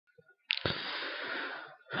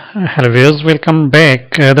Hello viewers, welcome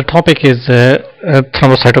back. The topic is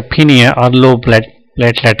thrombocytopenia or low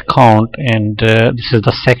platelet count, and this is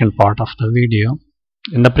the second part of the video.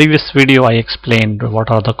 In the previous video I explained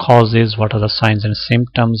what are the causes, what are the signs and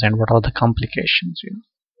symptoms, and what are the complications.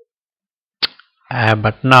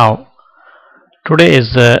 But now today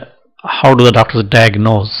is how do the doctors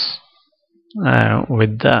diagnose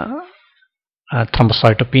with the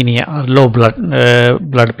thrombocytopenia or low blood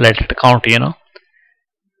platelet count.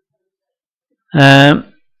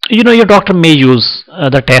 Your doctor may use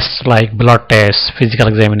the tests like blood tests, physical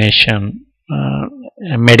examination,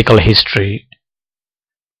 medical history,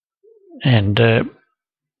 and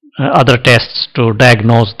other tests to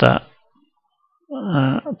diagnose the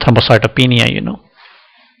thrombocytopenia.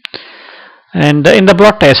 And in the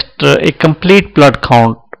blood test, a complete blood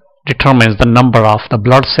count determines the number of the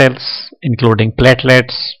blood cells, including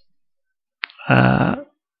platelets,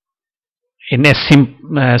 in a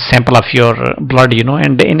sample of your blood,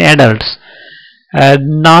 and in adults,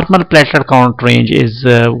 normal platelet count range is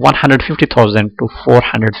 150,000 to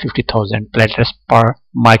 450,000 platelets per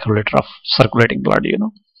microliter of circulating blood,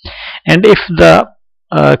 and if the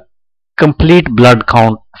complete blood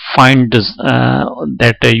count finds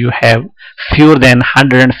that you have fewer than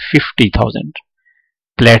 150,000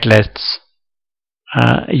 platelets,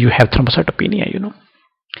 you have thrombocytopenia,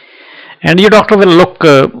 and your doctor will look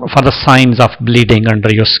for the signs of bleeding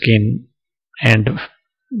under your skin, and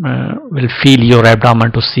will feel your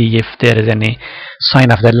abdomen to see if there is any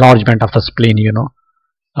sign of the enlargement of the spleen,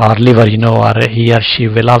 or liver, or he or she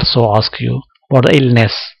will also ask you what the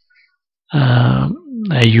illness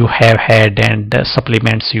you have had and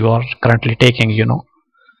supplements you are currently taking,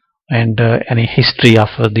 and any history of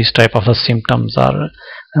these type of symptoms or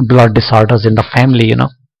blood disorders in the family,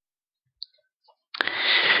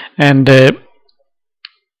 and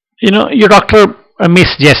your doctor may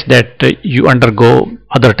suggest that you undergo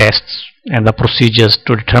other tests and the procedures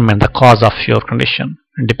to determine the cause of your condition,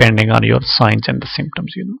 depending on your signs and the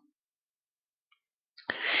symptoms,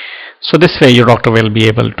 so this way your doctor will be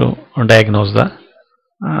able to diagnose the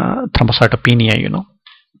thrombocytopenia.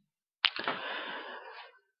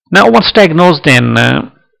 Now once diagnosed, then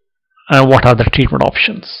what are the treatment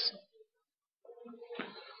options?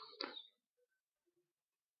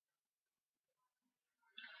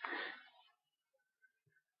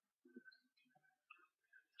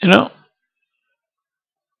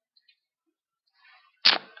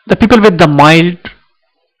 The people with the mild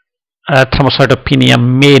thrombocytopenia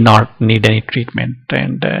may not need any treatment,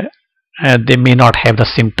 and they may not have the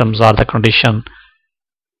symptoms or the condition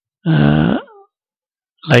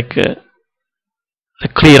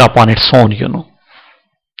clear up on its own,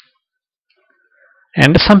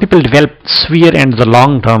 and some people develop severe and the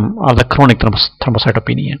long term or the chronic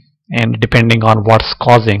thrombocytopenia, and depending on what's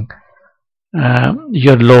causing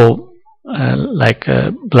your low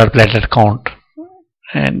blood platelet count,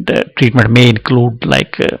 and treatment may include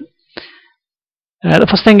the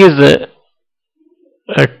first thing is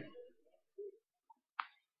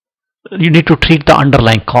you need to treat the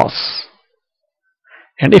underlying cause,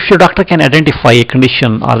 and if your doctor can identify a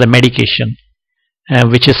condition or the medication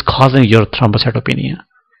which is causing your thrombocytopenia,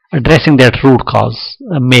 addressing that root cause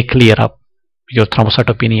may clear up your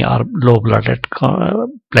thrombocytopenia or low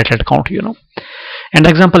platelet count, and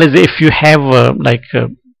example is if you have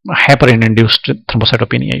heparin induced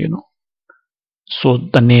thrombocytopenia, so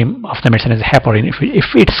the name of the medicine is heparin.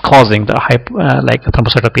 If it's causing the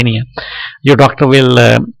thrombocytopenia, your doctor will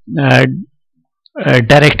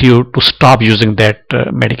direct you to stop using that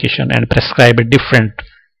medication and prescribe a different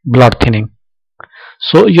blood thinning.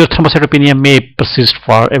 So your thrombocytopenia may persist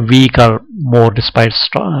for a week or more despite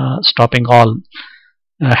stopping all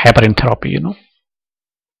heparin therapy,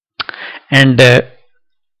 and the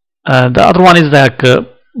other one is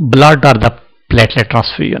blood or the platelet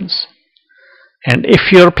transfusions. And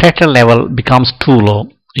if your platelet level becomes too low,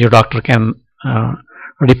 your doctor can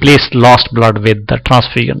replace lost blood with the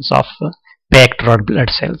transfusions of packed red blood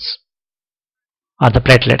cells or the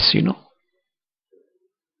platelets,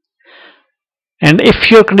 And if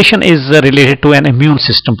your condition is related to an immune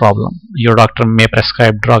system problem, your doctor may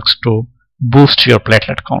prescribe drugs to boost your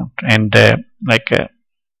platelet count. And the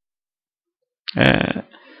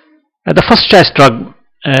first choice drug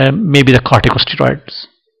may be the corticosteroids.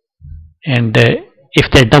 And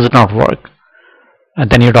if that does not work,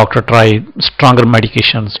 then your doctor try stronger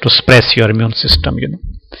medications to suppress your immune system,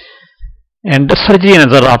 And the surgery is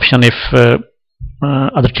another option if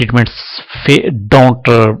other treatments don't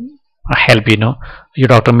help, your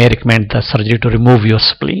doctor may recommend the surgery to remove your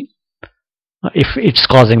spleen if it's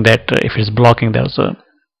causing that, if it's blocking those or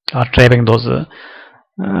trapping those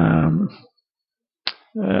um,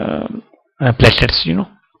 platelets,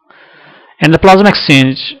 and the plasma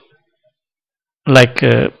exchange, like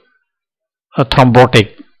a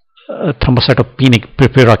thrombocytopenic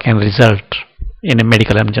purpura can result in a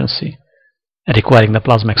medical emergency requiring the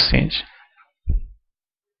plasma exchange.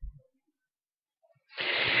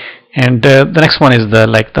 And the next one is the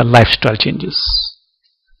lifestyle changes.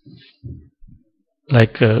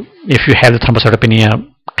 If you have the thrombocytopenia,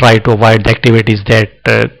 try to avoid the activities that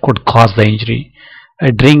could cause the injury.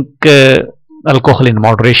 Drink alcohol in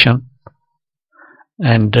moderation,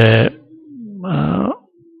 and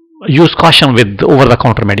use caution with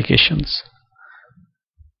over-the-counter medications,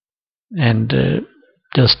 and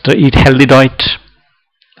just eat healthy diet.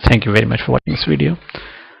 Thank you very much for watching this video.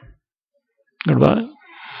 Goodbye.